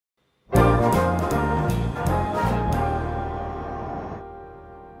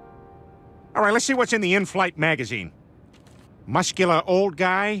All right, let's see what's in the in-flight magazine. Muscular old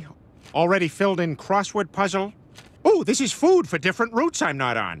guy, already filled in crossword puzzle. Ooh, this is food for different routes I'm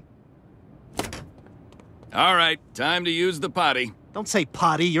not on. All right, time to use the potty. Don't say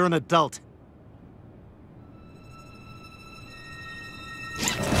potty, you're an adult.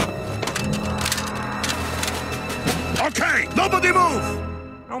 Okay, nobody move!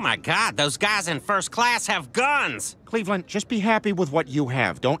 Oh my God, those guys in first class have guns! Cleveland, just be happy with what you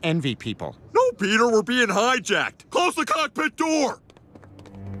have. Don't envy people. No, Peter, we're being hijacked. Close the cockpit door!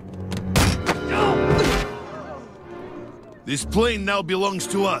 This plane now belongs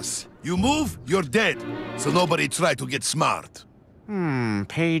to us. You move, you're dead. So nobody try to get smart.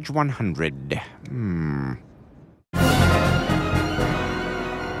 Page 100.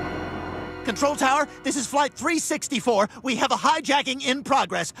 Control tower, this is flight 364. We have a hijacking in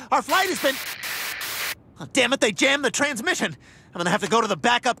progress. Our flight has been... Oh, damn it, they jammed the transmission. I'm gonna have to go to the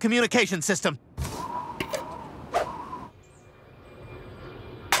backup communication system.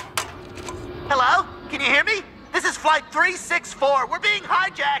 Hello? Can you hear me? This is flight 364. We're being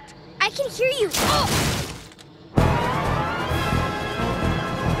hijacked. I can hear you. Oh!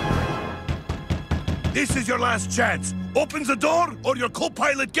 This is your last chance. Open the door or your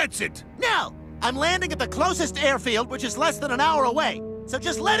co-pilot gets it. No! I'm landing at the closest airfield, which is less than an hour away. So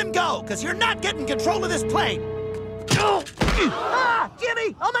just let him go, because you're not getting control of this plane. Ah!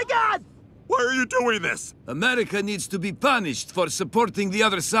 Jimmy! Oh my God! Why are you doing this? America needs to be punished for supporting the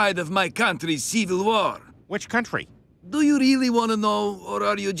other side of my country's civil war. Which country? Do you really want to know, or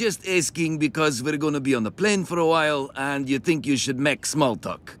are you just asking because we're gonna be on the plane for a while and you think you should make small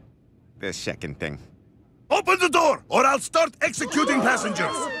talk? The second thing. Open the door or I'll start executing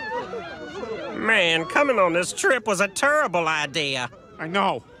passengers. Man, coming on this trip was a terrible idea. I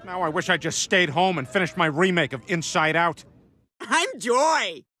know. Now I wish I just stayed home and finished my remake of Inside Out. I'm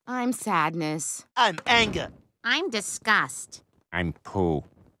joy. I'm sadness. I'm anger. I'm disgust. I'm poo.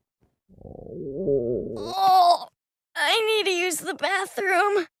 Oh, I need to use the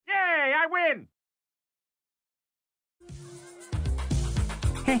bathroom. Yay, I win!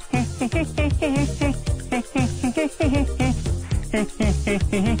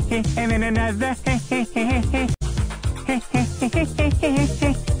 And then another.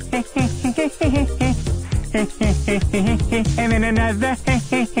 And then another.